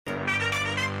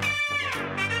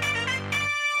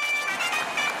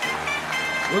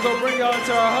We're going to bring y'all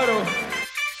into our huddle.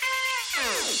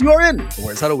 You are in the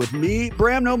Warriors Huddle with me,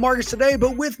 Bram. No Marcus today,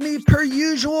 but with me, per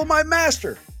usual, my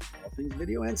master. All things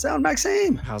video and sound,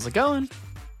 Maxime. How's it going?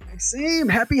 Maxime,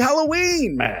 happy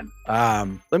Halloween, man.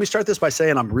 Let me start this by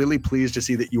saying I'm really pleased to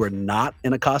see that you are not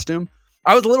in a costume.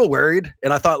 I was a little worried,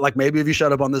 and I thought, like, maybe if you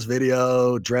showed up on this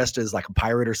video dressed as, like, a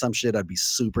pirate or some shit, I'd be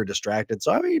super distracted.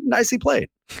 So, I mean, nicely played.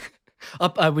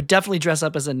 I would definitely dress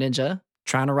up as a ninja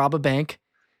trying to rob a bank.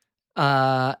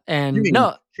 And You mean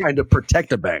no, trying to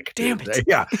protect a bank. Damn dude. it.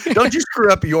 Yeah. Don't you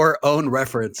screw up your own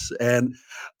reference. And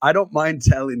I don't mind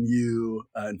telling you,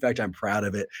 in fact, I'm proud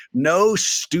of it. No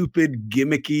stupid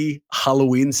gimmicky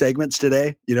Halloween segments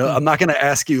today. You know, I'm not going to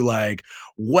ask you like,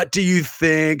 what do you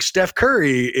think Steph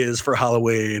Curry is for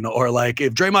Halloween? Or like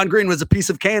if Draymond Green was a piece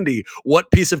of candy, what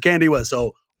piece of candy was?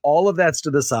 So all of that's to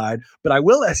the side. But I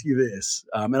will ask you this,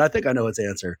 and I think I know its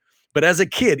answer. But as a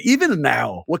kid, even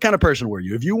now, what kind of person were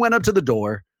you? If you went up to the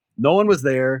door, no one was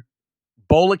there,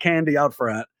 bowl of candy out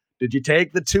front, did you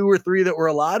take the 2 or 3 that were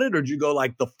allotted, or did you go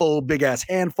like the full big ass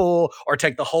handful, or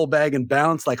take the whole bag and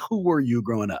bounce? Like, who were you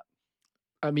growing up?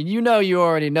 I mean, you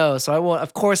already know. So I won't,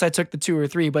 of course I took the 2 or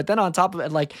 3, but then on top of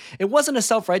it, like it wasn't a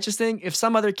self-righteous thing. If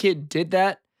some other kid did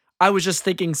that, I was just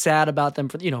thinking sad about them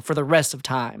for the rest of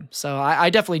time. So I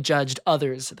definitely judged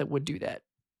others that would do that.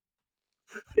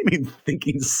 I mean,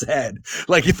 thinking sad.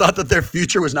 Like you thought that their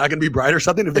future was not going to be bright or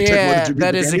something if they took more than 2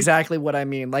 that pieces is of candy? exactly what I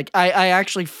mean. Like I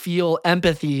actually feel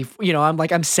empathy.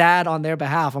 I'm sad on their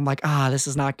behalf. I'm like, this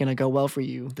is not going to go well for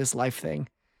you, this life thing.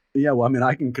 Yeah, well, I mean,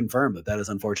 I can confirm that is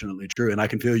unfortunately true, and I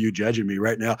can feel you judging me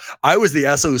right now. I was the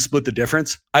asshole who split the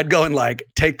difference. I'd go and like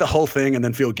take the whole thing and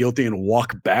then feel guilty and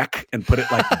walk back and put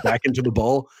it like back into the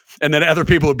bowl, and then other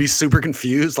people would be super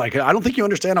confused. Like, I don't think you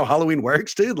understand how Halloween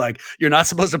works, dude. Like, you're not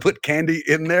supposed to put candy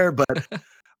in there, but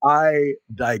I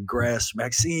digress.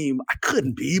 Maxime, I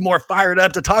couldn't be more fired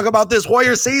up to talk about this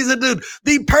Warrior season, dude.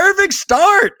 The perfect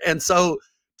start. And so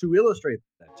to illustrate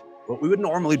that, to you, what we would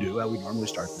normally do, how we normally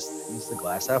start this thing, is the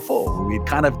glass half full, where we'd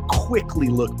kind of quickly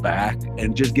look back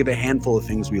and just give a handful of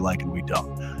things we like and we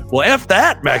don't. Well, F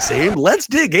that, Maxime. Let's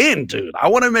dig in, dude. I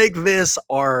want to make this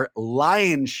our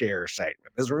lion's share segment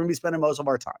because we're going to be spending most of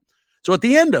our time. So at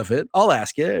the end of it, I'll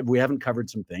ask you, if we haven't covered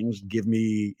some things, give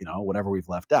me, whatever we've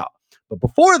left out. But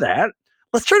before that,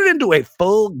 let's turn it into a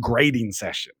full grading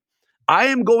session. I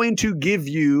am going to give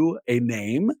you a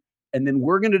name, and then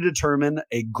we're going to determine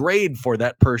a grade for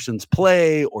that person's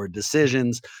play or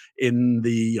decisions in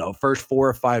the first 4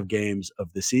 or 5 games of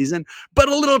the season. But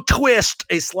a little twist,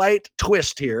 a slight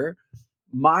twist here.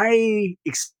 My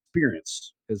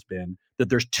experience has been that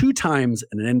there's 2 times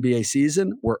in an NBA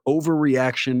season where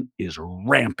overreaction is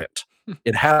rampant.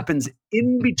 It happens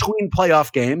in between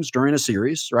playoff games during a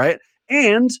series, right?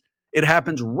 And it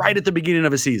happens right at the beginning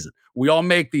of a season. We all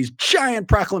make these giant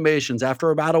proclamations after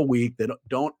about a week that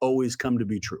don't always come to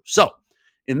be true. So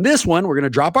in this one, we're going to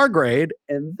drop our grade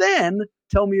and then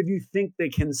tell me if you think they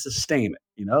can sustain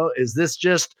it. Is this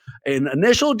just an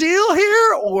initial deal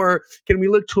here, or can we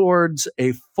look towards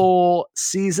a full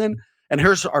season? And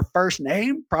here's our first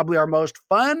name, probably our most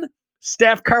fun,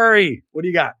 Steph Curry. What do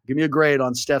you got? Give me a grade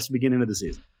on Steph's beginning of the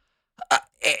season.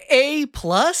 A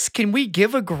plus? Can we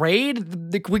give a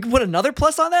grade? We can put another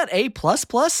plus on that? A plus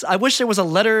plus? I wish there was a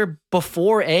letter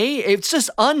before A. It's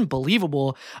just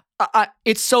unbelievable.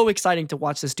 It's so exciting to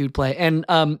watch this dude play. And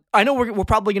I know we're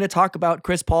probably going to talk about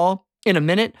Chris Paul in a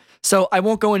minute, so I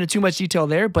won't go into too much detail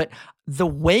there. But the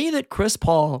way that Chris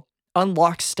Paul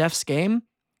unlocks Steph's game,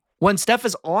 when Steph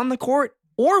is on the court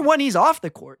or when he's off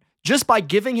the court, just by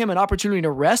giving him an opportunity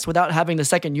to rest without having the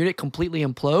second unit completely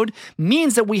implode,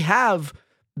 means that we have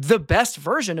the best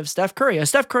version of Steph Curry. A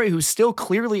Steph Curry who's still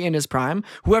clearly in his prime,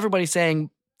 who everybody's saying,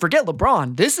 forget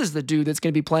LeBron, this is the dude that's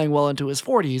going to be playing well into his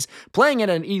 40s, playing at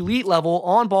an elite level,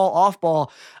 on ball, off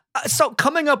ball. So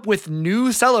coming up with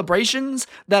new celebrations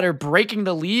that are breaking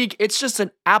the league, it's just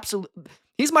an absolute...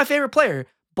 He's my favorite player,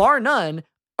 bar none,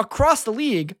 across the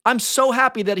league. I'm so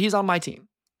happy that he's on my team.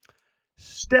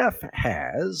 Steph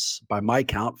has, by my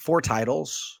count, 4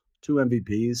 titles, 2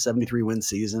 MVPs, 73-win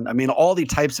season. I mean, all the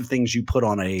types of things you put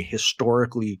on a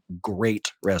historically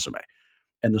great resume.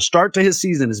 And the start to his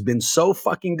season has been so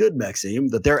fucking good, Maxime,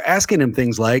 that they're asking him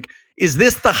things like, is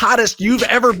this the hottest you've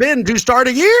ever been to start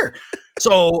a year?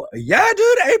 So, yeah,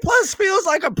 dude, A+ feels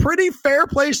like a pretty fair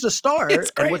place to start.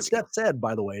 And what Steph said,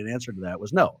 by the way, in answer to that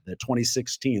was no, that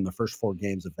 2016, the first 4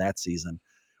 games of that season,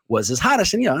 was his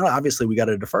hottest. And, obviously we got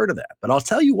to defer to that. But I'll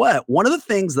tell you what, one of the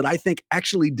things that I think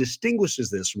actually distinguishes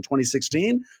this from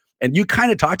 2016, and you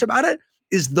kind of talked about it,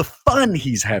 is the fun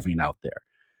he's having out there.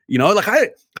 Like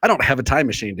I don't have a time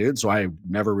machine, dude, so I've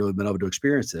never really been able to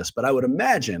experience this, but I would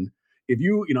imagine if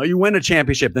you win a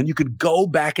championship, then you could go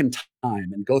back in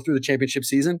time and go through the championship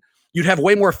season. You'd have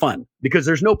way more fun because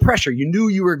there's no pressure. You knew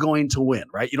you were going to win,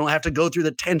 right? You don't have to go through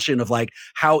the tension of like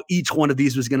how each one of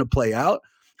these was going to play out.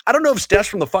 I don't know if Steph's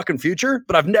from the fucking future,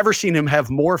 but I've never seen him have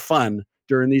more fun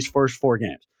during these first 4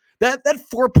 games. That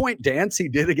 4-point dance he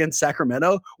did against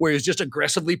Sacramento, where he's just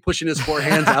aggressively pushing his 4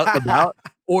 hands out and about,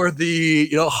 or the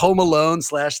Home Alone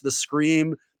 / the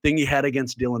Scream thing he had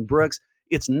against Dylan Brooks.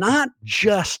 It's not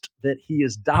just that he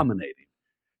is dominating.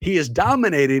 He is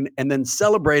dominating and then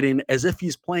celebrating as if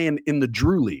he's playing in the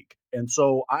Drew League. And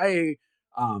so I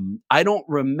don't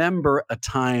remember a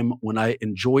time when I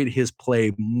enjoyed his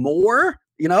play more.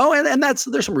 And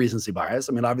there's some recency bias.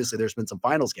 I mean, obviously there's been some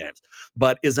finals games,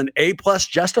 but is an A+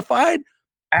 justified?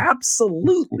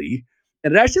 Absolutely.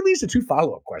 And it actually leads to 2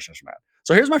 follow-up questions from that.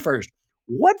 So here's my first.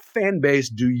 What fan base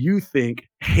do you think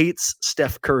hates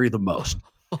Steph Curry the most?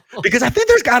 Because I think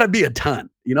there's got to be a ton,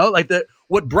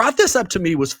 what brought this up to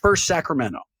me was first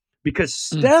Sacramento, because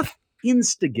Steph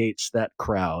instigates that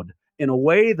crowd in a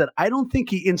way that I don't think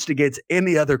he instigates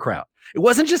any other crowd. It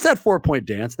wasn't just that 4-point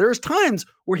dance. There's times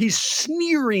where he's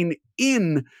sneering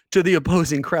in to the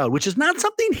opposing crowd, which is not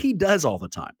something he does all the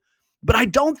time. But I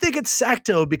don't think it's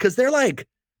Sacto because they're like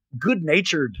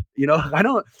good-natured.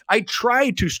 I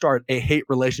tried to start a hate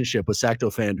relationship with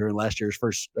Sacto fan during last year's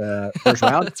first round.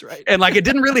 That's right. And it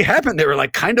didn't really happen. They were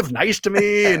like kind of nice to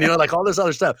me and, all this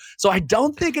other stuff. So I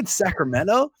don't think it's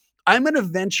Sacramento. I'm going to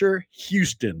venture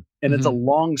Houston, and it's a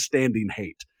long-standing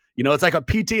hate. It's like a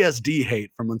PTSD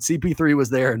hate from when CP3 was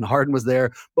there and Harden was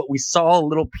there, but we saw a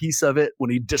little piece of it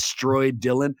when he destroyed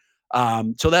Dylan.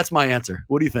 So that's my answer.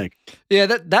 What do you think? Yeah,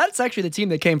 that's actually the team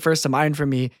that came first to mind for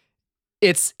me.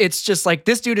 It's just like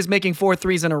this dude is making 4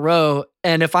 threes in a row,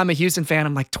 and if I'm a Houston fan,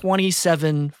 I'm like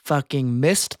 27 fucking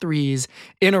missed threes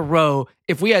in a row.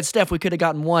 If we had Steph, we could have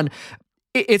gotten one.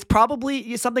 It's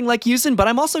probably something like Houston, but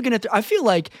I'm also I feel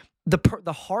like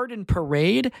the Harden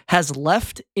parade has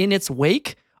left in its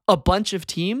wake a bunch of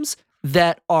teams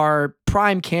that are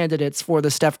prime candidates for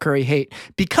the Steph Curry hate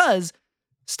because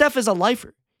Steph is a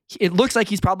lifer. It looks like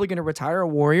he's probably going to retire a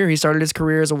Warrior. He started his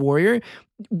career as a Warrior.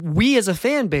 We as a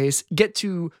fan base get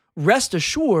to rest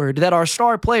assured that our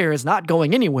star player is not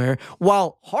going anywhere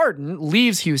while Harden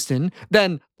leaves Houston,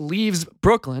 then leaves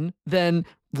Brooklyn, then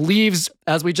leaves,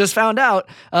 as we just found out,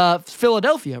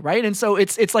 Philadelphia, right? And so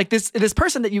it's like this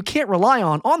person that you can't rely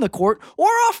on the court or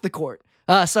off the court.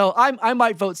 So I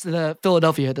might vote to the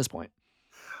Philadelphia at this point.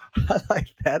 I like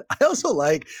that. I also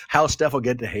like how Steph will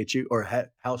get to hate you, or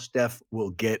how Steph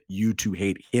will get you to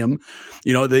hate him.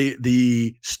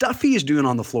 The stuff he is doing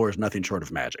on the floor is nothing short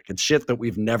of magic. It's shit that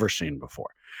we've never seen before.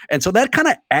 And so that kind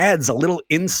of adds a little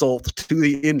insult to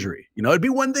the injury. It'd be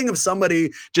one thing if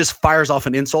somebody just fires off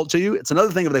an insult to you. It's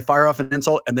another thing if they fire off an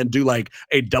insult and then do like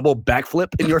a double backflip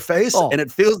in your face. And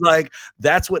it feels like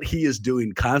that's what he is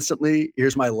doing constantly.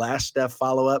 Here's my last Steph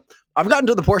follow-up. I've gotten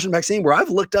to the portion, Maxime, where I've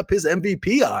looked up his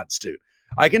MVP odds too.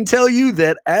 I can tell you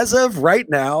that as of right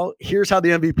now, here's how the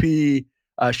MVP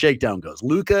shakedown goes.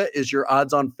 Luka is your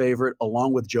odds-on favorite,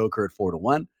 along with Joker at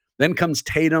 4-1. Then comes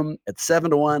Tatum at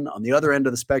 7-1. On the other end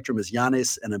of the spectrum is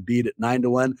Giannis and Embiid at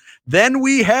 9-1. Then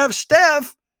we have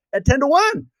Steph at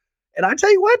 10-1. And I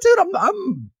tell you what, dude,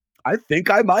 I think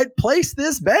I might place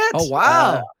this bet. Oh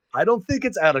wow! I don't think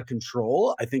it's out of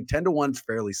control. I think 10-1 is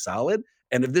fairly solid.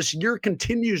 And if this year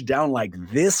continues down like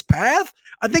this path,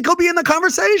 I think he'll be in the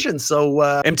conversation. So,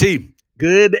 MT,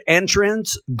 good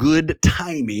entrance, good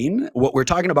timing. What we're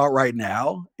talking about right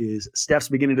now is Steph's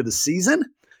beginning of the season.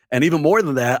 And even more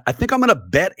than that, I think I'm going to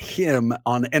bet him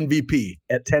on MVP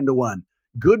at 10-1.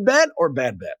 Good bet or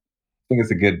bad bet? I think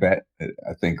it's a good bet.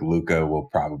 I think Luka will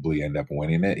probably end up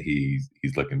winning it. He's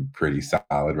looking pretty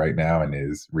solid right now, and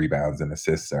his rebounds and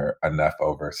assists are enough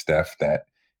over Steph that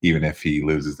even if he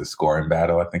loses the scoring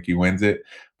battle, I think he wins it.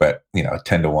 But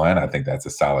 10-1, I think that's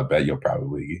a solid bet. You'll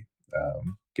probably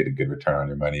get a good return on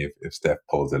your money if Steph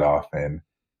pulls it off. And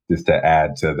just to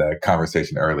add to the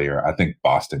conversation earlier, I think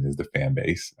Boston is the fan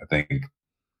base. I think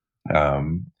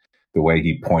the way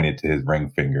he pointed to his ring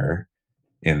finger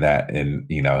in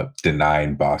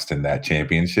denying Boston that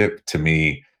championship, to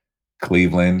me,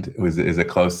 Cleveland is a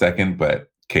close second, but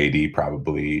KD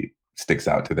probably sticks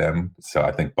out to them. So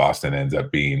I think Boston ends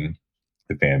up being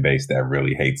the fan base that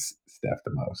really hates Steph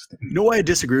the most. You know why I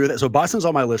disagree with it? So Boston's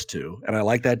on my list too, and I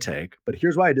like that take, but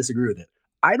here's why I disagree with it.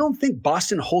 I don't think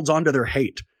Boston holds on to their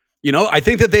hate. I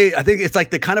think it's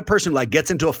like the kind of person like gets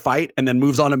into a fight and then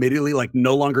moves on immediately, like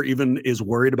no longer even is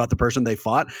worried about the person they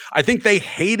fought. I think they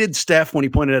hated Steph when he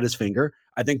pointed at his finger.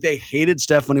 I think they hated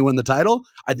Steph when he won the title.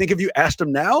 I think if you asked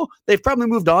them now, they've probably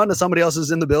moved on to somebody else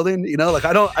who's in the building. You know, like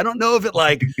I don't know if it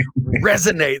like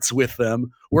resonates with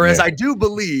them. Whereas I do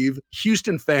believe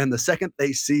Houston fan, the second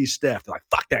they see Steph, they're like,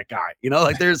 fuck that guy. You know,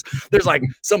 like there's like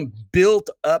some built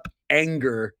up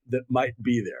anger that might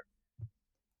be there.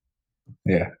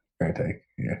 Yeah, fair take.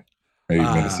 Yeah. Maybe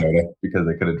Minnesota because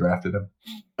they could have drafted him.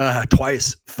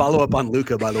 Twice. Follow up on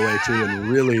Luka, by the way, too. And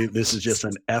really, this is just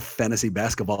an F fantasy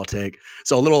basketball take.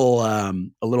 So a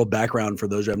little background for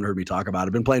those who haven't heard me talk about it.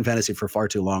 I've been playing fantasy for far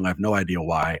too long. I have no idea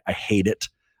why. I hate it.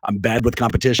 I'm bad with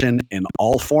competition in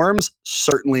all forms,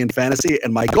 certainly in fantasy.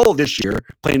 And my goal this year,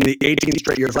 playing the 18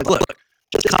 straight years, like, look,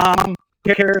 just calm,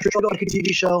 character, like a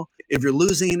TV show. If you're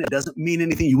losing, it doesn't mean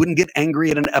anything. You wouldn't get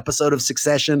angry at an episode of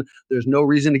Succession. There's no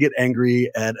reason to get angry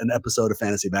at an episode of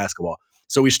fantasy basketball.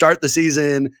 So we start the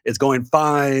season. It's going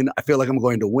fine. I feel like I'm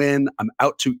going to win. I'm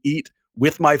out to eat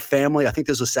with my family. I think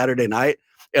this was Saturday night.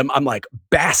 I'm like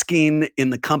basking in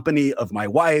the company of my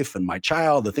wife and my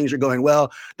child. The things are going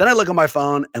well. Then I look at my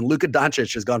phone and Luka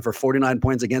Doncic has gone for 49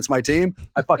 points against my team.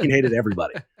 I fucking hated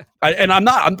everybody.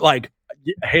 I'm like,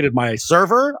 I hated my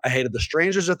server. I hated the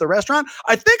strangers at the restaurant.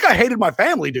 I think I hated my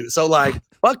family, dude. So like,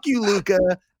 fuck you, Luka.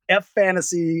 F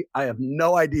fantasy. I have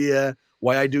no idea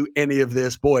why I do any of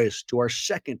this. Boys, to our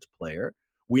second player,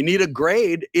 we need a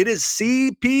grade. It is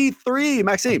CP3.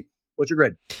 Maxime, what's your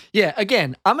grade? Yeah,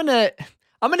 again, I'm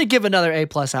gonna give another A+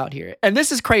 out here. And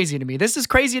this is crazy to me. This is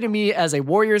crazy to me as a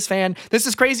Warriors fan. This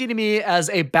is crazy to me as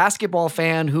a basketball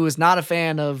fan who is not a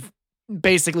fan of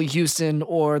basically Houston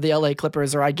or the LA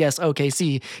Clippers or I guess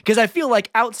OKC, because I feel like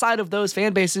outside of those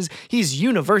fan bases, he's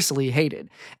universally hated.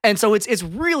 And so it's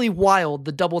really wild,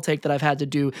 the double take that I've had to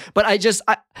do. But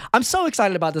I'm so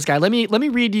excited about this guy. Let me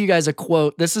read you guys a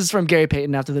quote. This is from Gary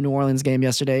Payton after the New Orleans game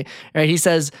yesterday. All right, he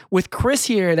says, with Chris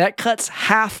here, that cuts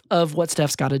half of what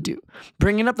Steph's got to do.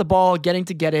 Bringing up the ball, getting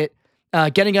to get it,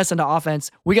 getting us into offense.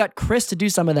 We got Chris to do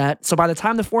some of that. So by the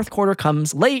time the fourth quarter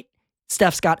comes late,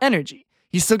 Steph's got energy.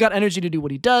 He's still got energy to do what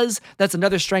he does. That's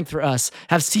another strength for us.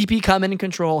 Have CP come in and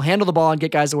control, handle the ball, and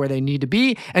get guys to where they need to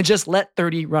be, and just let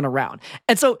 30 run around.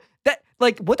 And so that,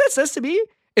 like, what that says to me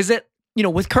is that, you know,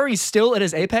 with Curry still at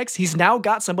his apex, he's now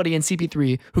got somebody in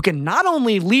CP3 who can not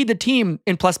only lead the team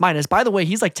in plus minus. By the way,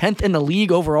 he's like 10th in the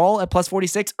league overall at plus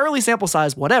 46, early sample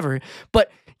size, whatever. But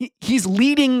he's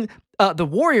leading the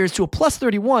Warriors to a plus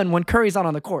 31 when Curry's not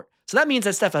on the court. So that means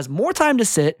that Steph has more time to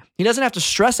sit. He doesn't have to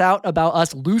stress out about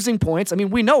us losing points. I mean,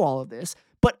 we know all of this.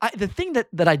 But the thing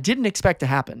that I didn't expect to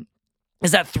happen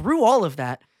is that through all of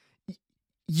that,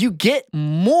 you get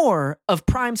more of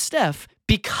prime Steph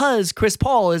because Chris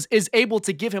Paul is able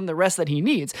to give him the rest that he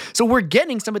needs. So we're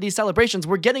getting some of these celebrations.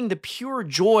 We're getting the pure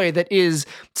joy that is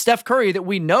Steph Curry that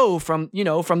we know from the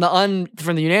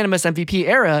unanimous MVP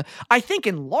era, I think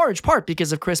in large part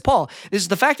because of Chris Paul. This is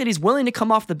the fact that he's willing to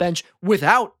come off the bench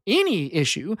without any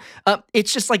issue.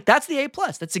 It's just like, that's the A+.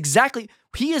 That's exactly,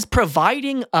 he is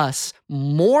providing us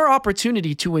more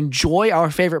opportunity to enjoy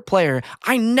our favorite player.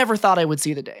 I never thought I would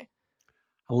see the day.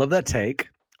 I love that take.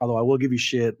 Although I will give you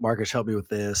shit. Marcus, help me with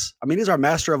this. I mean, he's our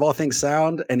master of all things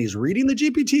sound, and he's reading the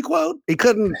GPT quote. He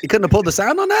couldn't have pulled the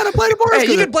sound on that and played it for us.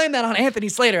 Hey, you can blame that on Anthony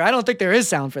Slater. I don't think there is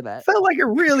sound for that. Felt like it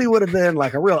really would have been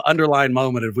like a real underlined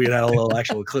moment if we had a little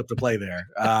actual clip to play there.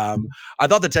 I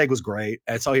thought the take was great.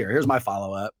 And so here's my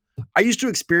follow-up. I used to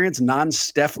experience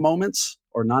non-Steph moments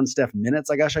or non-Steph minutes,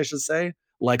 I guess I should say,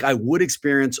 like I would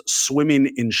experience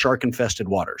swimming in shark-infested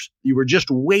waters. You were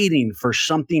just waiting for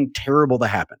something terrible to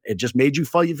happen. It just made you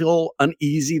feel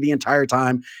uneasy the entire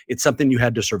time. It's something you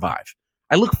had to survive.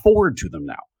 I look forward to them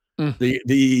now.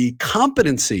 The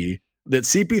competency that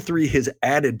CP3 has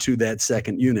added to that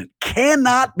second unit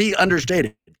cannot be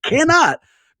understated. Cannot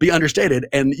be understated.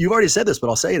 And you've already said this, but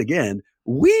I'll say it again.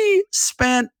 We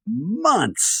spent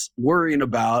months worrying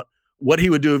about what he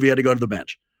would do if he had to go to the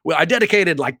bench. Well, I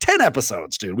dedicated like 10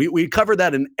 episodes, dude. We covered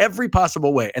that in every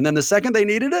possible way. And then the second they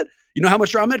needed it, you know how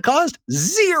much drama it caused?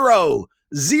 Zero.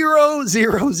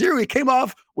 He came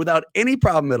off without any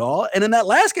problem at all. And in that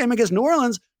last game against New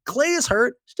Orleans, Clay is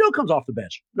hurt, still comes off the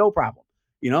bench. No problem.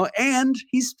 You know, and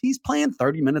he's playing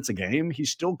 30 minutes a game.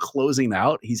 He's still closing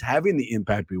out. He's having the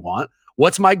impact we want.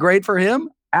 What's my grade for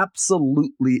him?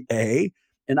 Absolutely A.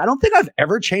 And I don't think I've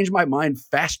ever changed my mind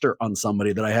faster on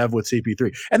somebody than I have with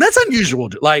CP3. And that's unusual.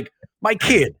 Like my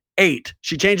kid, 8,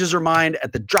 she changes her mind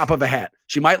at the drop of a hat.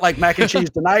 She might like mac and cheese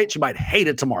tonight. She might hate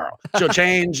it tomorrow. She'll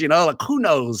change, like who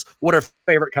knows what her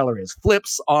favorite color is.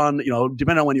 Flips on,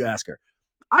 depending on when you ask her.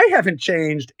 I haven't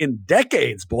changed in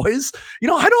decades, boys. I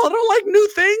don't like new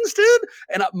things, dude.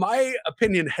 And my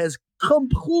opinion has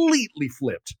completely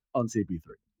flipped on CP3.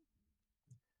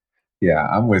 Yeah,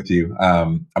 I'm with you.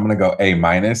 I'm gonna go A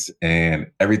minus, and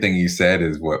everything you said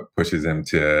is what pushes him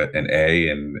to an A,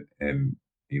 and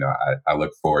I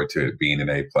look forward to it being an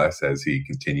A plus as he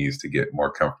continues to get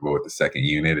more comfortable with the second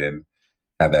unit and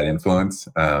have that influence.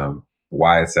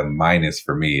 Why it's a minus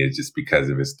for me is just because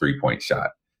of his 3 point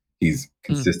shot. He's Mm.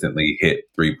 consistently hit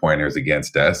 3 pointers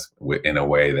against us in a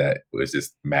way that was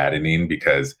just maddening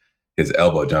because his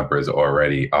elbow jumper is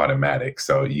already automatic.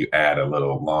 So you add a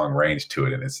little long range to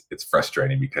it, and it's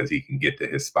frustrating because he can get to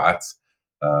his spots.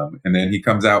 And then he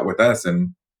comes out with us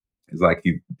and is like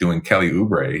he's doing Kelly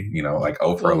Oubre, like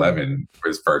 0 for Oh. 11 for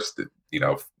his first,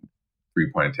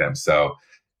 3 point attempts. So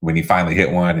when he finally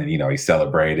hit one and, he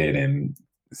celebrated and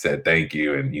said thank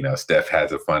you. And, Steph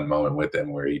has a fun moment with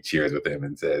him where he cheers with him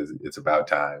and says, it's about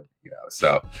time,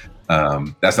 So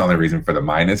that's the only reason for the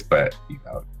minus, but,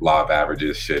 law of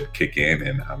averages should kick in.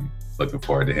 And I'm looking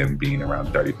forward to him being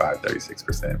around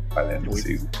 35-36% by the end of the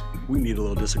season. We need a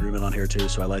little disagreement on here too,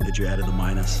 so I like that you added the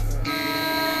minus.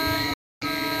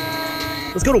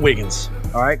 Let's go to Wiggins,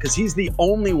 all right, because he's the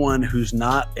only one who's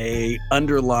not a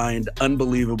underlined,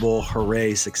 unbelievable,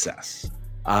 hooray success.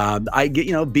 I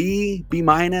get, B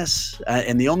minus,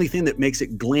 and the only thing that makes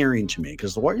it glaring to me,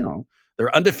 because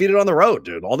they're undefeated on the road,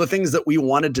 dude. All the things that we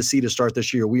wanted to see to start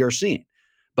this year, we are seeing.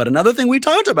 But another thing we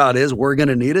talked about is we're going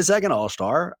to need a second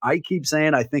All-Star. I keep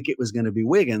saying I think it was going to be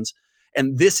Wiggins,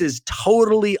 and this is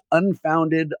totally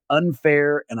unfounded,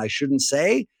 unfair, and I shouldn't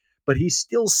say, but he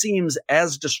still seems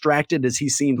as distracted as he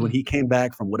seemed when he came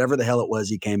back from whatever the hell it was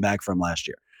he came back from last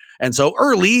year. And so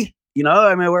early,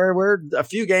 we're a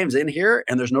few games in here,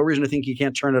 and there's no reason to think he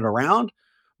can't turn it around.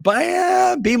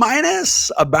 But B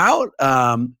minus about.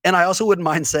 And I also wouldn't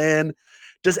mind saying,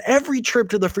 does every trip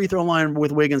to the free throw line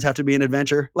with Wiggins have to be an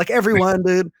adventure? Like everyone,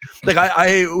 dude. Like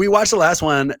we watched the last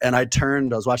one, and I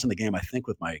was watching the game, I think,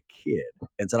 with my kid,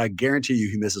 and said, I guarantee you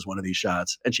he misses one of these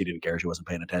shots. And she didn't care. She wasn't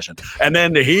paying attention. And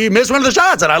then he missed one of the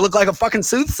shots, and I look like a fucking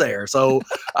soothsayer. So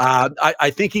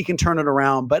I think he can turn it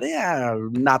around, but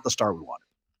not the star we wanted.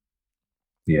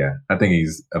 Yeah, I think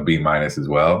he's a B minus as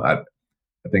well. I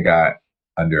think I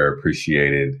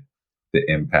underappreciated the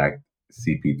impact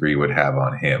CP3 would have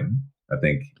on him. I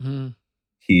think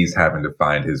he's having to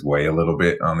find his way a little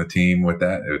bit on the team with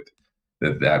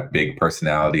that big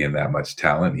personality and that much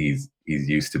talent. He's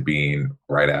used to being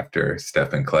right after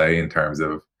Steph and Clay in terms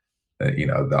of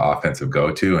the offensive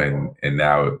go-to, and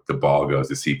now the ball goes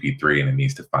to CP3 and it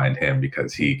needs to find him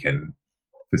because he can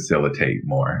facilitate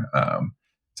more.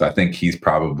 So I think he's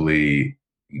probably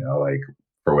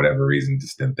for whatever reason,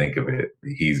 just didn't think of it.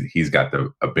 He's got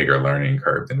a bigger learning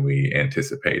curve than we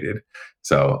anticipated.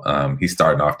 So he's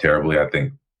starting off terribly. I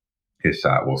think his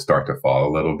shot will start to fall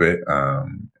a little bit,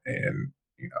 and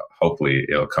hopefully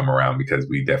it'll come around because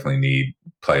we definitely need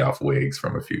playoff Wigs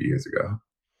from a few years ago.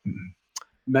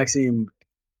 Maxime,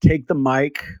 take the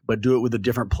mic, but do it with a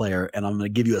different player, and I'm going to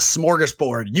give you a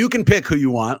smorgasbord. You can pick who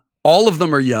you want. All of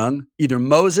them are young, either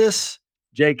Moses,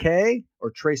 JK, or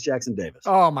Trace Jackson Davis.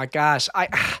 Oh my gosh.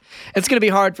 It's going to be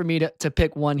hard for me to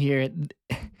pick one here.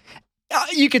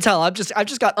 You can tell I've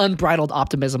just got unbridled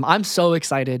optimism. I'm so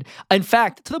excited. In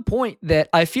fact, to the point that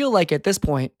I feel like at this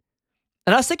point,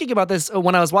 and I was thinking about this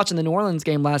when I was watching the New Orleans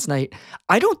game last night,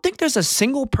 I don't think there's a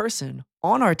single person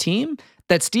on our team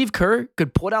that Steve Kerr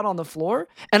could put out on the floor,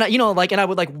 and I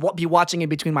would be watching it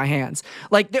between my hands.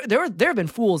 Like there have been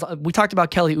fools. We talked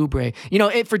about Kelly Oubre,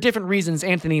 for different reasons.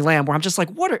 Anthony Lamb, where I'm just like,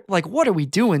 what are we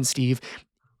doing, Steve?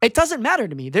 It doesn't matter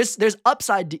to me. There's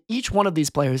upside to each one of these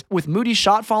players. With Moody's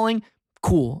shot falling,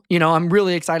 cool. I'm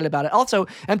really excited about it. Also,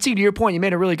 MT, to your point, you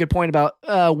made a really good point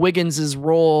about Wiggins'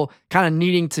 role kind of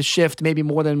needing to shift maybe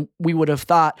more than we would have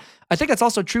thought. I think that's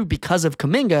also true because of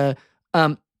Kuminga.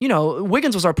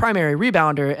 Wiggins was our primary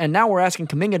rebounder, and now we're asking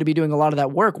Kuminga to be doing a lot of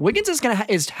that work. Wiggins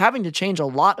is having to change a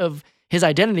lot of his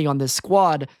identity on this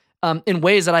squad in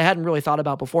ways that I hadn't really thought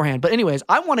about beforehand. But anyways,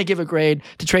 I want to give a grade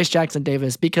to Trace Jackson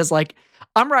Davis because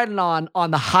I'm riding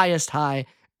on the highest high.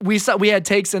 We had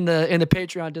takes in the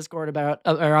Patreon Discord about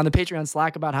or on the Patreon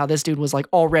Slack about how this dude was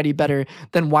already better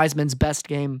than Wiseman's best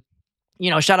game.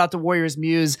 Shout out to Warriors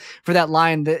Muse for that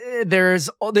line. There's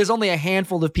only a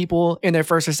handful of people in their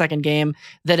first or second game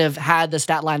that have had the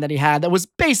stat line that he had. That was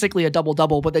basically a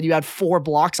double-double, but then you had 4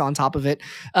 blocks on top of it.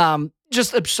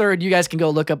 Just absurd. You guys can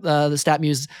go look up the Stat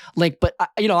Muse link. But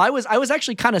I was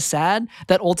actually kind of sad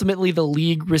that ultimately the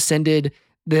league rescinded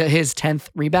his 10th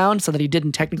rebound so that he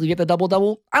didn't technically get the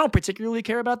double-double. I don't particularly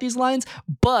care about these lines,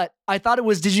 but I thought it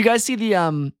was, did you guys see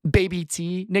the Baby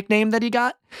T nickname that he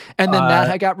got? And then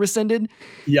that got rescinded?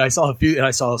 Yeah, I saw a few, and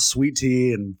I saw Sweet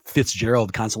Tea and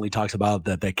Fitzgerald constantly talks about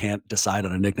that they can't decide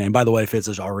on a nickname. By the way, Fitz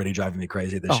is already driving me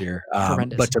crazy this year.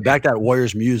 Horrendous. But to back that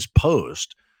Warriors Muse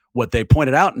post, what they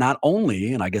pointed out, not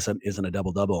only, and I guess it isn't a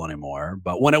double-double anymore,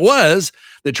 but when it was,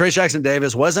 that Trayce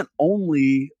Jackson-Davis wasn't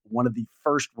only one of the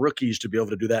first rookies to be able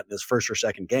to do that in his first or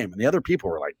second game. And the other people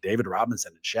were like David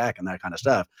Robinson and Shaq and that kind of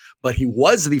stuff. But he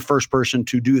was the first person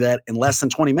to do that in less than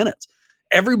 20 minutes.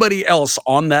 Everybody else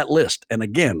on that list, and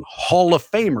again, Hall of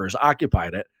Famers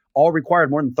occupied it, all required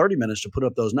more than 30 minutes to put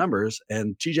up those numbers.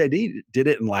 And TJD did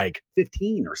it in like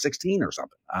 15 or 16 or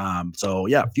something. So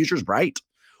yeah, future's bright.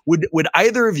 Would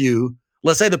either of you,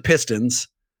 let's say the Pistons,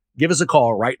 give us a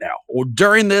call right now or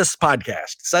during this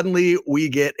podcast, suddenly we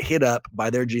get hit up by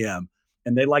their GM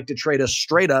and they'd like to trade us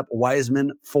straight up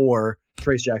Wiseman for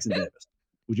Trayce Jackson-Davis.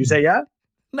 Would you say yeah?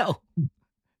 No.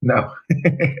 No.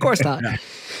 Of course not. No.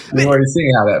 We've already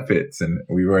seen how that fits, and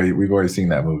we've already seen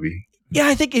that movie. Yeah,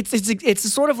 I think it's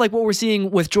sort of like what we're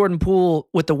seeing with Jordan Poole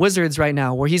with the Wizards right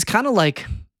now, where he's kind of like,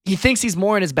 he thinks he's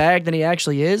more in his bag than he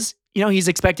actually is. You know, he's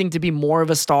expecting to be more of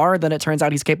a star than it turns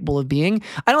out he's capable of being.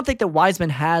 I don't think that Wiseman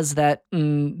has that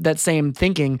same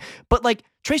thinking, but like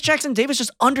Trayce Jackson-Davis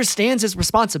just understands his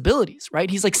responsibilities, right?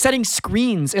 He's like setting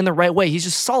screens in the right way. He's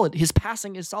just solid. His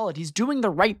passing is solid. He's doing the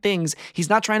right things. He's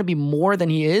not trying to be more than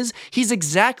he is. He's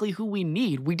exactly who we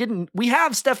need. We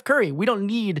have Steph Curry. We don't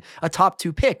need a top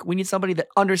 2 pick. We need somebody that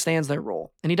understands their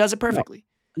role, and he does it perfectly.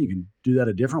 You can do that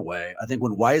a different way. I think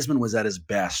when Wiseman was at his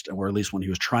best, or at least when he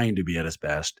was trying to be at his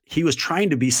best, he was trying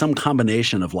to be some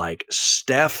combination of like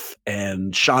Steph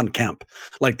and Sean Kemp,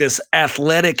 like this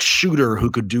athletic shooter who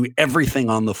could do everything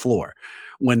on the floor.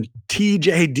 When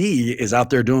TJD is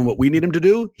out there doing what we need him to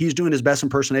do, he's doing his best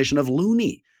impersonation of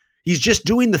Looney. He's just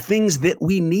doing the things that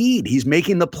we need. He's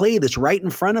making the play that's right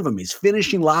in front of him. He's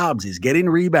finishing lobs. He's getting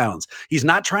rebounds. He's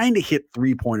not trying to hit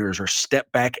 3-pointers or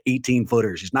step back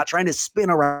 18-footers. He's not trying to spin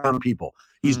around people.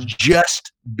 He's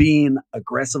just being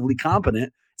aggressively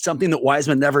competent, something that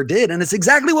Wiseman never did. And it's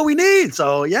exactly what we need.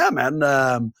 So, yeah, man,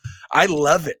 I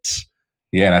love it.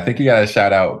 Yeah, and I think you got to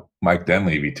shout out Mike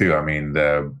Dunleavy, too. I mean,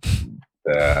 the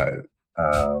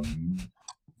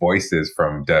voices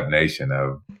from Dub Nation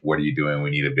of what are you doing?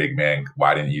 We need a big man.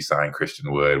 Why didn't you sign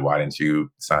Christian Wood? Why didn't you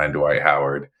sign Dwight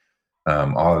Howard?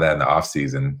 All of that in the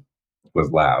offseason was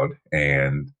loud.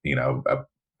 And, you know,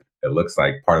 it looks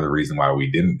like part of the reason why we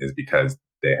didn't is because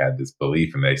they had this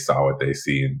belief and they saw what they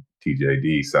see in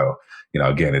TJD. So, you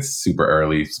know, again, it's super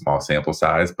early, small sample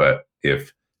size, but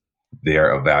if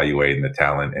they're evaluating the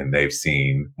talent and they've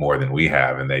seen more than we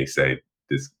have and they say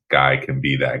this guy can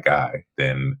be that guy,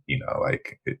 then, you know,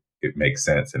 like it makes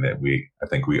sense. And I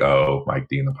think we owe Mike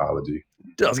D an apology.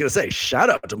 I was going to say,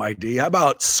 shout out to Mike D. How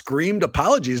about screamed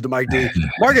apologies to Mike D?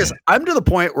 Marcus, I'm to the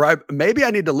point where maybe I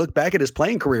need to look back at his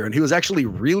playing career, and he was actually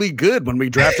really good when we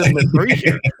drafted him at 3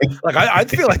 here. Like, I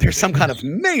feel like there's some kind of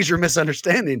major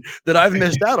misunderstanding that I've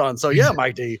missed out on. So, yeah,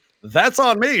 Mike D, that's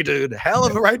on me, dude. Hell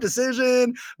of a right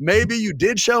decision. Maybe you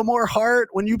did show more heart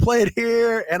when you played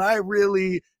here, and I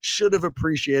really should have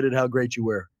appreciated how great you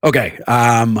were. Okay,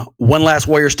 one last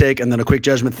Warriors take and then a quick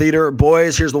judgment theater.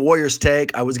 Boys, here's the Warriors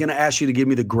take. I was going to ask you to give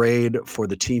me the grade for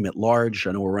the team at large.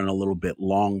 I know we're running a little bit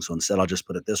long, so instead I'll just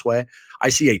put it this way. I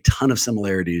see a ton of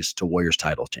similarities to Warriors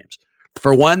title teams.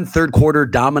 For one, third quarter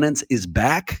dominance is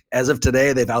back. As of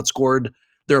today, they've outscored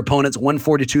their opponents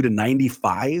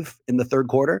 142-95 in the third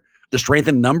quarter. The strength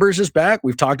in numbers is back.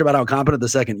 We've talked about how competent the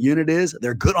second unit is.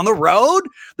 They're good on the road.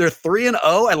 They're 3-0.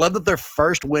 I love that their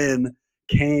first win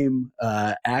came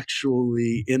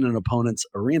actually in an opponent's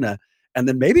arena. And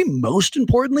then maybe most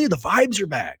importantly, the vibes are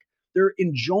back. They're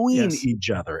enjoying each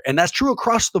other. And that's true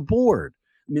across the board.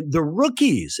 I mean, the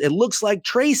rookies, it looks like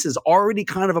Trayce is already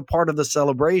kind of a part of the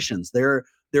celebrations. There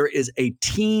is a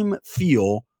team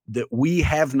feel that we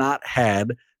have not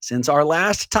had since our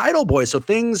last title, boys. So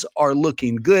things are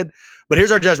looking good. But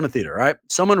here's our judgment theater, right?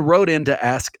 Someone wrote in to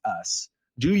ask us,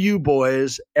 do you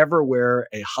boys ever wear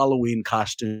a Halloween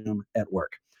costume at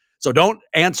work? So don't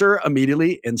answer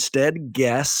immediately. Instead,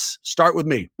 guess. Start with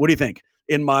me. What do you think?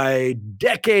 In my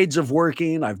decades of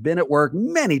working, I've been at work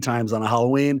many times on a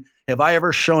Halloween. Have I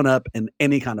ever shown up in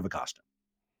any kind of a costume?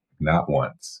 Not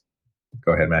once.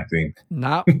 Go ahead, Maxine.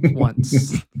 Not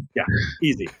once. Yeah,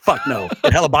 easy. Fuck no.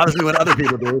 It hella bothers me when other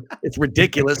people do. It's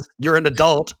ridiculous. You're an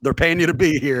adult. They're paying you to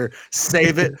be here.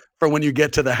 Save it for when you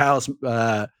get to the house.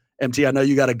 MT, I know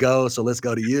you got to go, so let's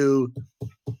go to you.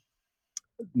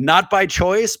 Not by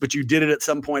choice, but you did it at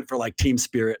some point for like team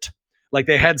spirit. Like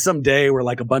they had some day where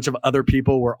like a bunch of other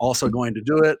people were also going to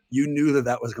do it. You knew that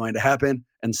that was going to happen.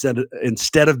 Instead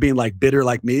of being like bitter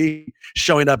like me,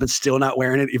 showing up and still not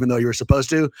wearing it, even though you were supposed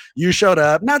to, you showed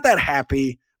up not that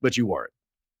happy, but you wore it.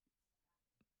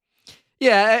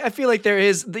 Yeah, I feel like there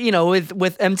is,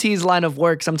 with MT's line of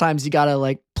work, sometimes you gotta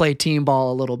like play team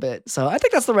ball a little bit. So I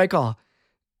think that's the right call.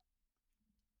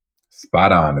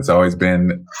 Spot on. It's always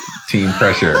been team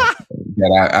pressure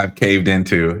that I've caved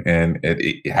into, and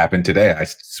it happened today. I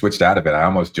switched out of it. I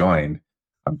almost joined.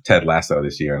 I'm Ted Lasso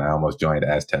this year, and I almost joined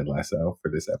as Ted Lasso for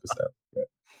this episode. But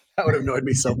That would have annoyed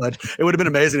me so much. It would have been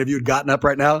amazing if you'd gotten up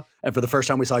right now and for the first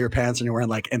time we saw your pants and you're wearing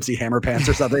like MC Hammer pants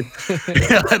or something.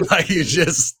 And like you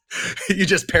just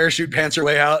parachute pants your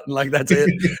way out and like that's it.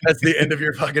 That's the end of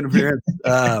your fucking appearance.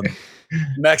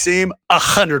 Maxime,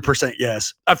 100%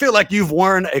 yes. I feel like you've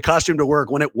worn a costume to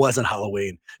work when it wasn't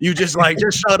Halloween. You just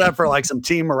showed up for like some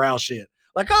team morale shit.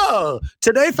 Like, oh,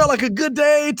 today felt like a good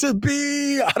day to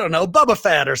be, I don't know, Bubba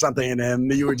Fett or something.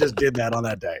 And you just did that on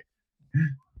that day.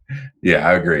 Yeah,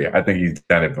 I agree. I think he's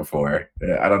done it before.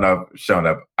 I don't know if showing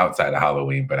up outside of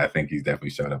Halloween, but I think he's definitely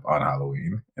showed up on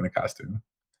Halloween in a costume.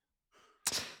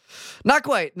 Not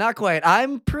quite.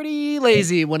 I'm pretty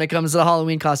lazy when it comes to the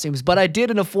Halloween costumes, but I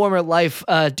did in a former life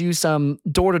do some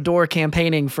door-to-door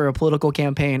campaigning for a political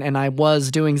campaign, and I was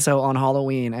doing so on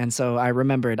Halloween, and so I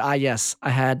remembered, yes, I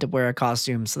had to wear a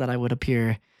costume so that I would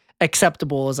appear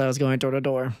acceptable as I was going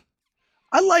door-to-door.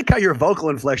 I like how your vocal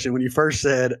inflection when you first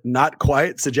said not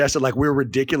quite suggested like we were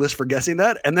ridiculous for guessing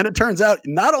that. And then it turns out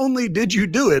not only did you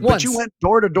do it, but you went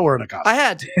door to door in a costume. I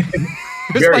had to.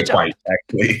 Very quite,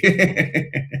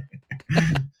 actually.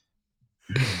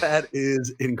 That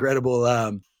is incredible.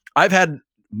 I've had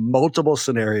multiple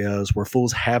scenarios where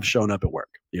fools have shown up at work,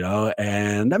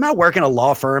 and I'm not working a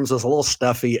law firm, so it's a little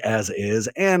stuffy as is,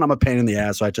 and I'm a pain in the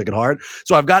ass, so I took it hard.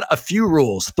 So I've got a few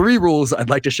rules, 3 rules I'd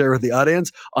like to share with the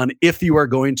audience on if you are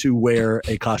going to wear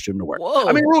a costume to work. Whoa.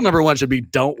 I mean, rule number 1 should be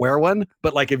don't wear one,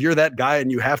 but like if you're that guy and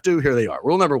you have to, here they are.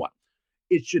 Rule number 1,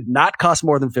 it should not cost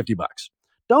more than $50.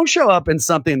 Don't show up in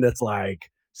something that's like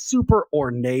super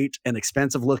ornate and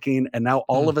expensive looking, and now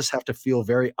all of us have to feel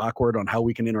very awkward on how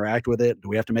we can interact with it. Do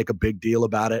we have to make a big deal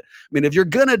about it? I mean, if you're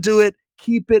gonna do it,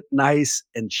 keep it nice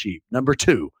and cheap. Number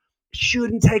 2, it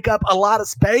shouldn't take up a lot of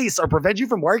space or prevent you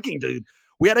from working, dude.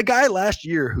 We had a guy last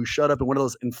year who showed up in one of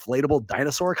those inflatable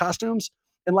dinosaur costumes,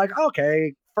 and like,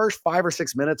 okay, first 5 or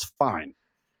 6 minutes, fine.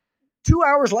 2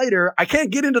 hours later, I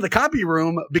can't get into the copy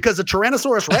room because the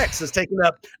Tyrannosaurus Rex is taking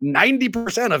up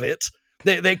 90% of it.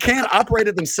 They can't operate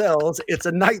it themselves. It's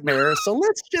a nightmare. So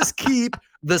let's just keep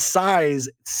the size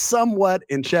somewhat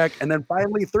in check. And then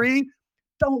finally, 3,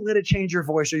 don't let it change your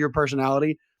voice or your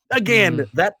personality. Again,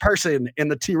 that person in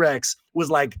the T-Rex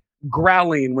was like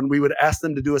growling when we would ask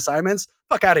them to do assignments.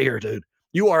 Fuck out of here, dude.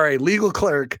 You are a legal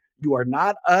clerk. You are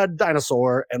not a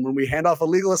dinosaur. And when we hand off a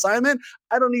legal assignment,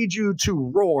 I don't need you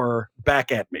to roar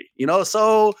back at me.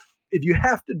 So if you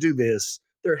have to do this,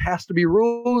 there has to be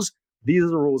rules. These are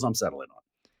the rules I'm settling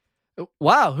on.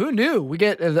 Wow, who knew? We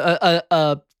get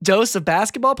a dose of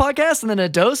basketball podcast and then a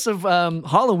dose of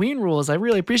Halloween rules. I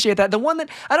really appreciate that. The one that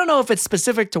I don't know if it's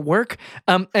specific to work,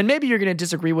 and maybe you're going to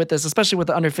disagree with this, especially with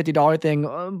the under $50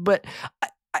 thing. But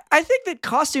I think that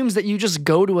costumes that you just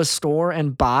go to a store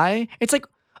and buy, it's like,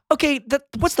 okay,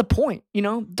 what's the point?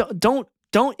 Don't.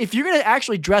 If you're gonna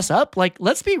actually dress up,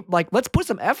 let's put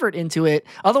some effort into it.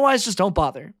 Otherwise, just don't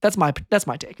bother. That's my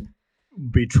take.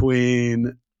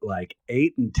 Between like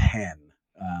 8 and 10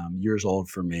 years old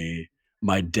for me,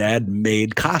 my dad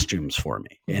made costumes for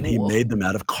me, and he made them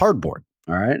out of cardboard.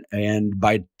 All right. And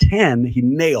by 10, he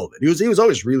nailed it. He was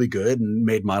always really good and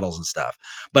made models and stuff,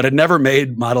 but had never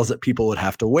made models that people would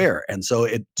have to wear. And so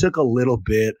it took a little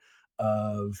bit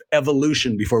of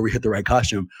evolution before we hit the right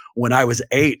costume. When I was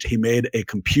 8, he made a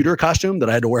computer costume that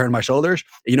I had to wear on my shoulders.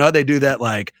 You know how they do that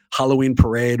like Halloween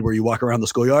parade where you walk around the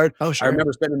schoolyard? Oh, sure. I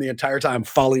remember spending the entire time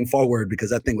falling forward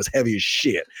because that thing was heavy as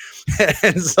shit.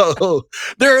 And so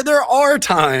there are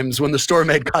times when the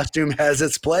store-made costume has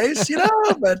its place,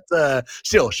 but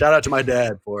still, shout out to my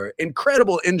dad for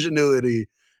incredible ingenuity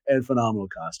and phenomenal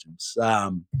costumes.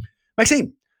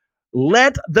 Maxime,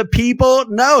 let the people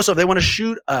know. So if they want to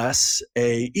shoot us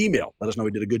a email, let us know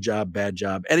we did a good job, bad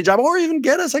job, any job, or even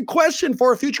get us a question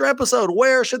for a future episode,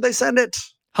 where should they send it?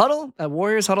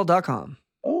 Huddle@warriorshuddle.com.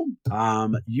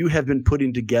 You have been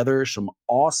putting together some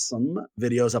awesome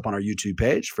videos up on our YouTube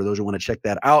page. For those who want to check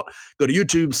that out, go to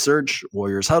YouTube, search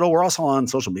Warriors Huddle. We're also on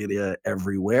social media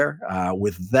everywhere.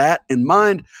 With that in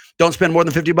mind, don't spend more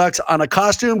than $50 on a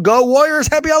costume. Go Warriors.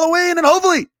 Happy Halloween. And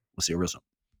hopefully we'll see you real soon.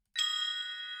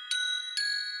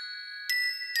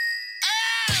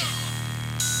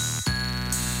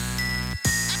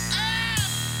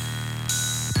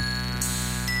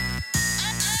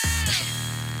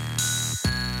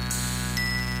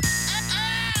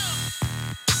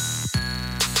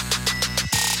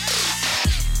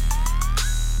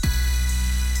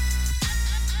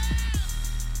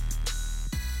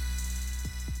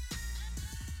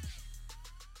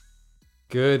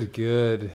 Good.